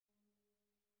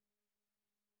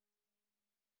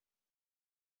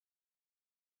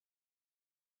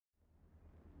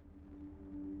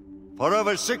For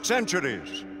over 6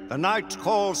 centuries, the knight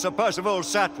called Sir Percival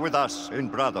sat with us in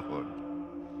brotherhood.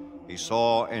 He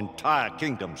saw entire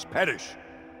kingdoms perish,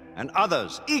 and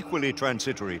others equally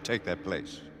transitory take their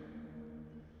place.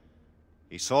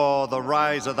 He saw the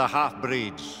rise of the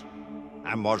half-breeds,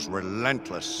 and was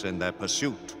relentless in their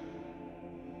pursuit.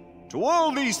 To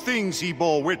all these things he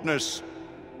bore witness,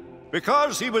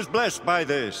 because he was blessed by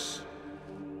this: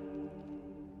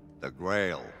 the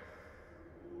Grail,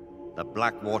 the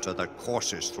black water that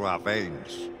courses through our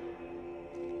veins,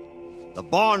 the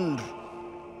bond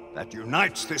that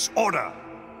unites this order,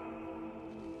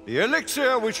 the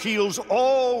elixir which heals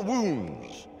all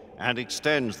wounds and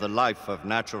extends the life of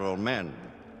natural men.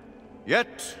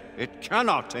 Yet it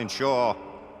cannot ensure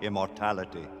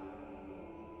immortality.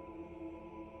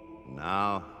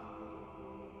 Now,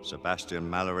 Sebastian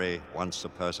Mallory, once Sir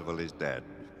Percival, is dead.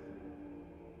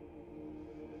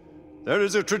 There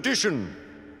is a tradition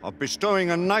of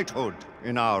bestowing a knighthood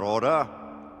in our order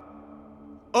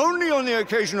only on the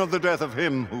occasion of the death of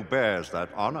him who bears that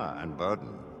honor and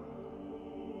burden.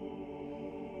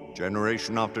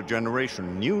 Generation after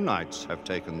generation, new knights have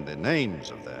taken the names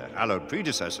of their hallowed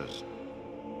predecessors.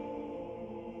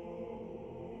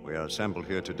 We are assembled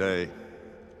here today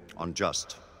on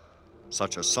just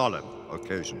such a solemn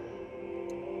occasion.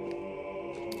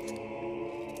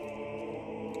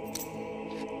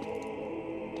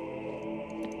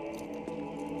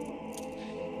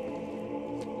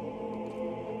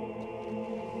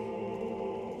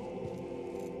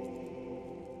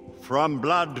 From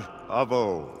blood of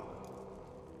old,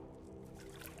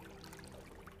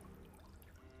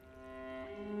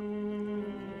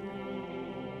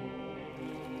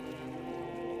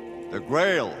 the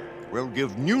Grail will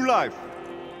give new life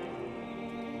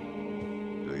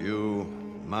to you,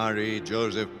 Marie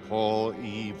Joseph Paul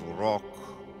Yves Roch,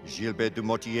 Gilbert de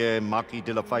Mortier, Marquis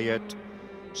de Lafayette.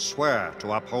 Swear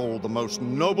to uphold the most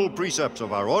noble precepts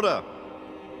of our order.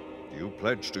 Do you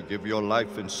pledge to give your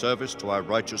life in service to our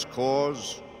righteous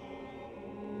cause?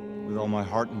 With all my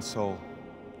heart and soul.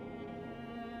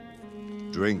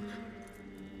 Drink.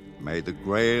 May the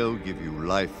Grail give you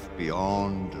life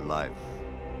beyond life.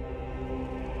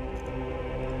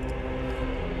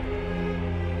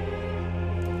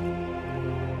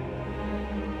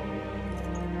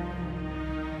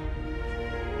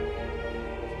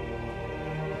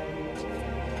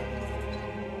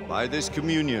 By this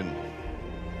communion,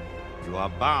 you are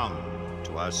bound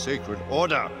to our sacred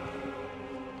order.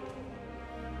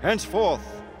 Henceforth,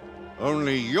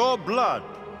 only your blood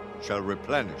shall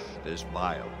replenish this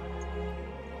vial.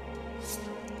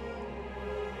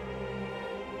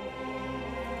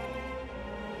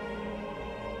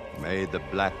 May the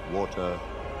black water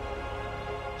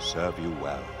serve you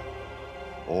well.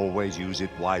 Always use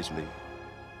it wisely.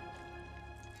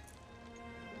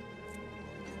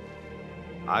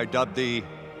 I dub thee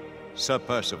Sir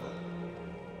Percival,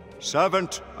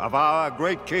 servant of our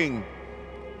great king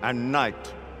and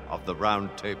knight of the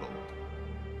Round Table.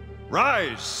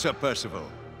 Rise, Sir Percival,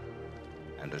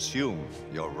 and assume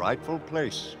your rightful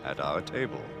place at our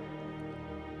table.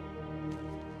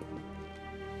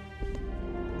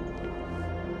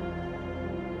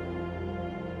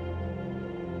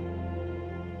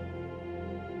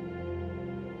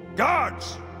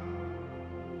 Guards!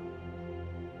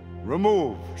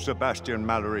 Remove Sebastian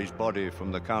Mallory's body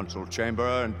from the council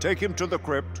chamber and take him to the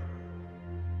crypt.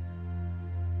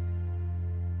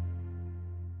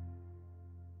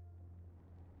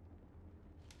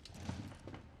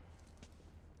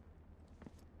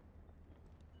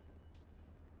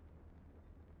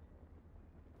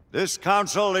 This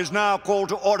council is now called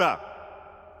to order.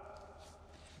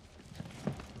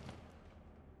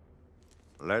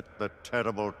 Let the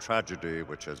terrible tragedy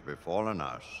which has befallen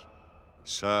us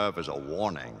serve as a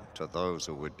warning to those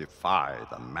who would defy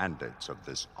the mandates of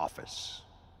this office.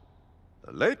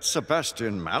 The late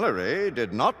Sebastian Mallory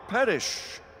did not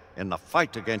perish in the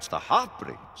fight against the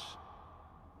half-breeds.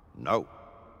 No.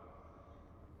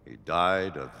 He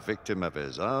died a victim of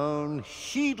his own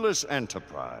heedless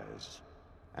enterprise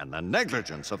and the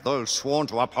negligence of those sworn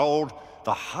to uphold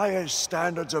the highest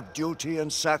standards of duty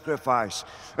and sacrifice.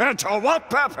 And to what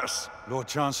purpose? Lord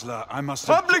Chancellor, I must...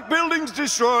 Public buildings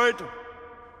destroyed.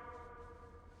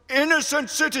 Innocent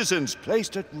citizens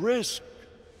placed at risk.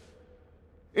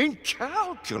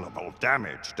 Incalculable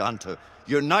damage done to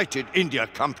United India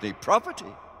Company property.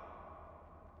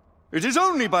 It is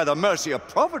only by the mercy of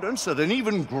Providence that an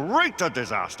even greater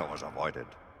disaster was avoided.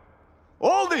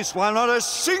 All this while not a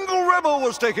single rebel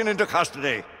was taken into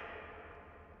custody.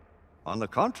 On the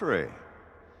contrary,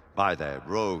 by their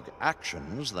rogue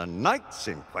actions, the knights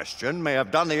in question may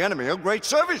have done the enemy a great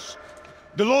service.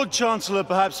 The Lord Chancellor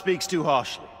perhaps speaks too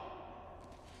harshly.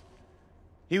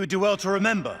 He would do well to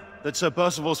remember that Sir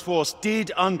Percival's force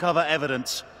did uncover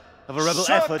evidence of a rebel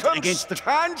effort against the...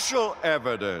 Circumstantial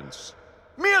evidence!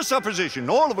 Mere supposition,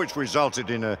 all of which resulted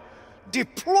in a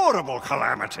deplorable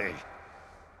calamity.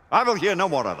 I will hear no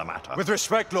more of the matter. With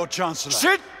respect, Lord Chancellor.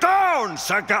 Sit down,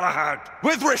 Sir Galahad!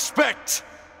 With respect!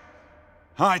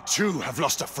 I too have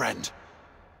lost a friend.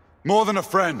 More than a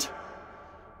friend.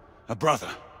 A brother.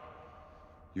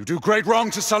 You do great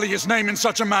wrong to sully his name in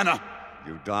such a manner.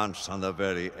 You dance on the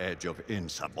very edge of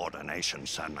insubordination,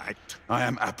 Sir Knight. I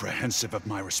am apprehensive of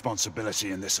my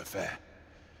responsibility in this affair.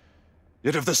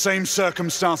 Yet if the same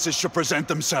circumstances should present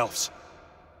themselves,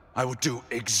 I would do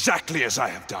exactly as I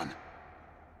have done.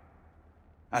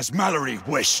 As Mallory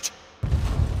wished.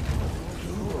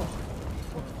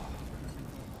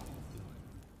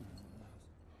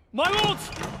 My lords!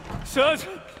 Sirs!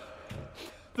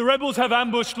 The rebels have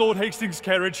ambushed Lord Hastings'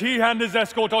 carriage. He and his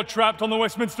escort are trapped on the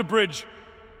Westminster Bridge.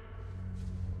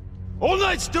 All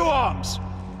knights to arms!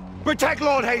 Protect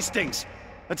Lord Hastings!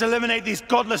 Let's eliminate these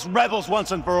godless rebels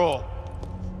once and for all.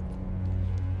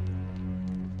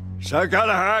 Sir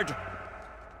Galahad,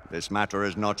 this matter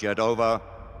is not yet over.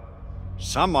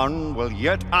 Someone will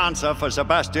yet answer for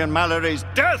Sebastian Mallory's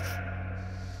death!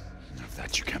 Of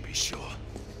that you can be sure.